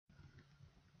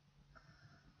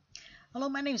Hello,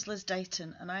 my name is Liz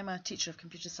Dighton and I'm a teacher of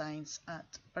computer science at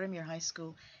Boroughmuir High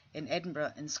School in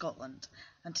Edinburgh in Scotland,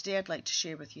 and today I'd like to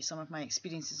share with you some of my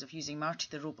experiences of using Marty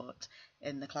the Robot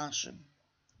in the classroom.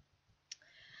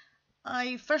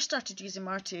 I first started using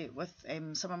Marty with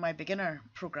some of my beginner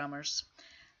programmers,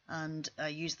 and I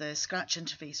use the Scratch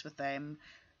interface with them,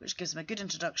 which gives them a good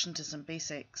introduction to some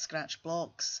basic Scratch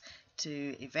blocks,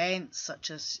 to events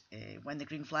such as when the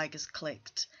green flag is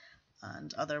clicked,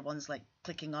 and other ones like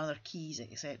clicking on other keys,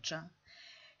 etc.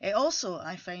 It also,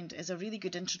 I find, is a really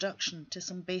good introduction to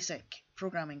some basic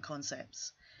programming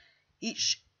concepts.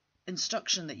 Each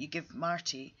instruction that you give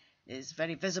Marty is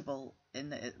very visible in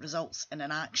that it results in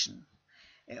an action.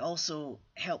 It also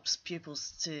helps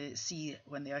pupils to see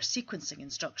when they are sequencing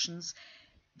instructions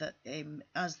that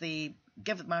as they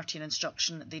give Marty an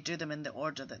instruction, they do them in the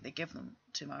order that they give them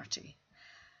to Marty.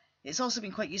 It's also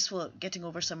been quite useful at getting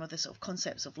over some of the sort of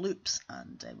concepts of loops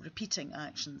and repeating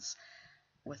actions,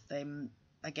 with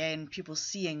again, pupils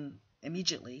seeing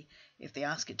immediately if they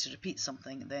ask it to repeat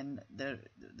something, then the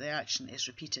action is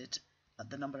repeated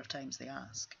at the number of times they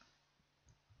ask.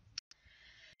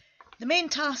 The main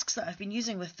tasks that I've been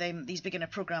using with these beginner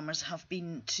programmers have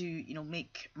been to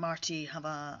make Marty have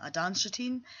a dance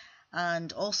routine,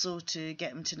 and also to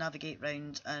get him to navigate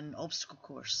around an obstacle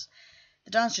course. The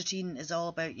dance routine is all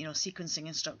about sequencing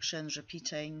instructions,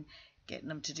 repeating, getting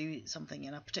them to do something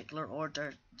in a particular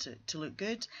order to look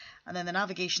good. And then the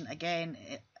navigation, again,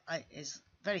 is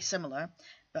very similar,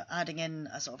 but adding in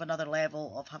a sort of another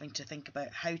level of having to think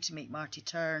about how to make Marty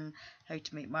turn, how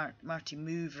to make Marty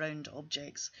move around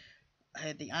objects,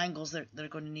 the angles that they're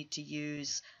going to need to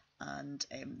use, and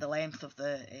the length of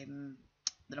the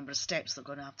number of steps they're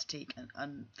going to have to take,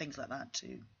 and things like that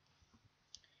too.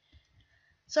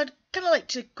 So I'd kind of like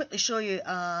to quickly show you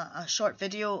a short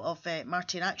video of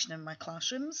Marty in action in my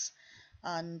classrooms,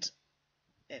 and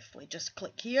if we just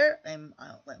click here,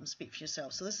 I'll let him speak for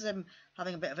yourself. So this is him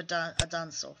having a bit of a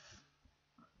dance off.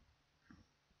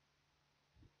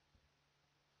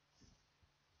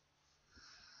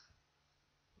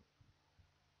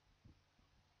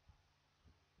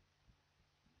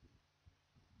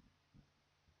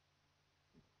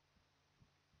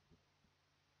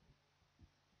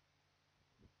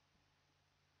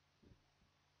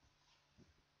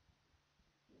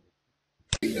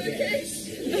 Get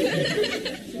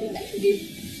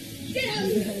out!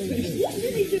 What are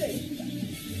they doing?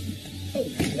 Oh,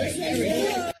 there we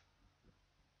go.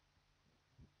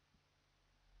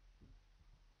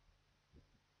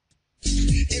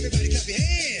 Everybody clap your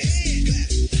hands. Clap,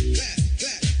 clap,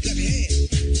 clap, clap your hands.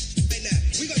 Right now,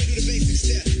 we're going to do the basic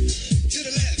step. To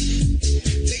the left.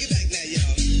 Take it back now,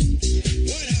 y'all.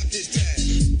 One hop this time.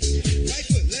 Right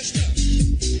foot, let's stop.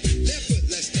 Left foot,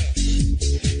 let's stop.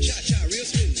 Cha-cha, real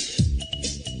smooth.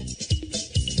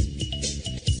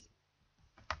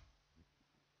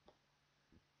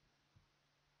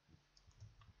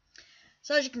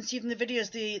 So as you can see from the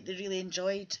videos, they really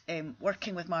enjoyed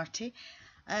working with Marty.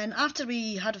 And after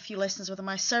we had a few lessons with them,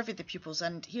 I surveyed the pupils,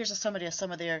 and here's a summary of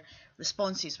some of their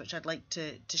responses, which I'd like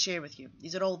to share with you.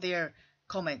 These are all their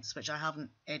comments, which I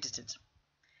haven't edited.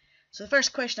 So the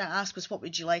first question I asked was, what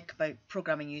would you like about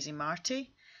programming using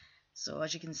Marty? So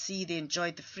as you can see, they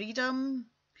enjoyed the freedom.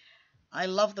 I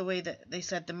love the way that they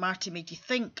said the Marty made you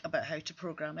think about how to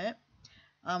program it.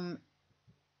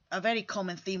 A very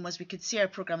common theme was we could see our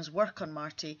programs work on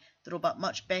Marty the Robot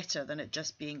much better than it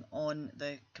just being on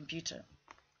the computer.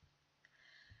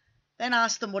 Then I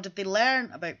asked them what did they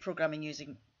learn about programming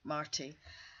using Marty.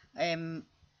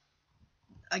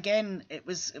 Again, it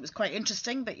was quite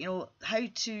interesting, but how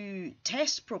to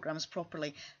test programs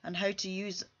properly and how to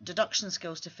use deduction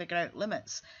skills to figure out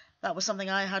limits. That was something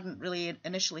I hadn't really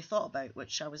initially thought about,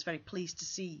 which I was very pleased to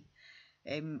see.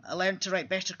 I learned to write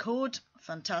better code,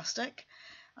 fantastic,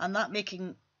 and that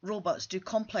making robots do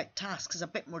complex tasks is a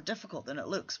bit more difficult than it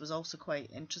looks was also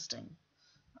quite interesting.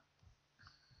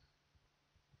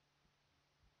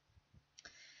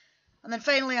 And then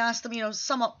finally I asked them,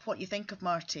 sum up what you think of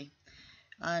Marty.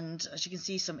 And as you can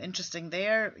see, some interesting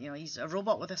there. He's a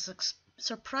robot with a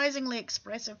surprisingly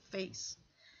expressive face.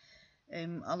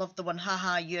 I love the one,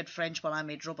 haha, you had French while I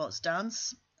made robots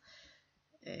dance.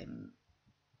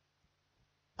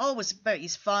 Always about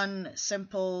his fun,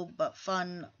 simple but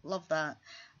fun, love that.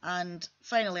 And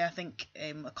finally, I think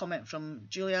a comment from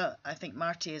Julia, I think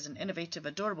Marty is an innovative,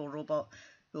 adorable robot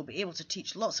who will be able to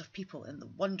teach lots of people in the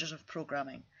wonders of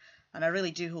programming. And I really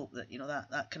do hope that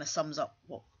that kind of sums up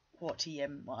what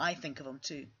I think of him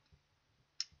too.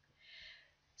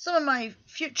 Some of my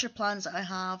future plans that I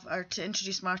have are to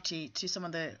introduce Marty to some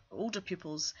of the older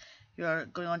pupils who are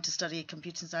going on to study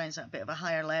computer science at a bit of a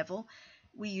higher level.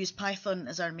 We use Python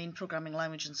as our main programming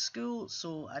language in school,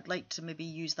 so I'd like to maybe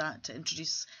use that to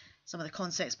introduce some of the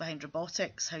concepts behind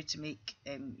robotics, how to make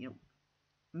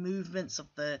movements of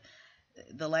the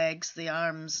legs, the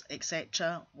arms,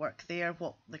 etc. work there,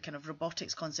 what the kind of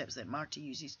robotics concepts that Marty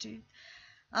uses too,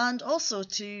 and also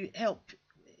to help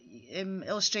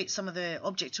illustrate some of the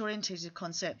object-oriented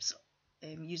concepts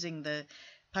using the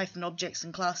Python objects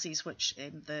and classes, which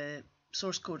the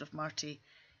source code of Marty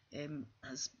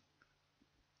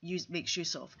makes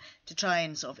use of, to try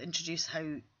and sort of introduce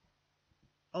how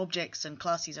objects and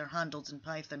classes are handled in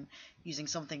Python using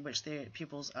something which the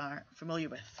pupils are familiar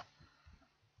with.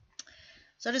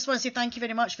 So I just want to say thank you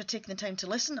very much for taking the time to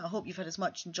listen. I hope you've had as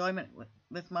much enjoyment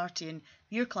with Marty in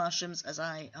your classrooms as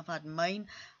I have had in mine.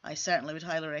 I certainly would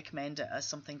highly recommend it as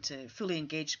something to fully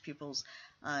engage pupils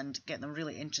and get them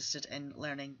really interested in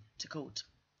learning to code.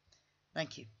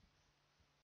 Thank you.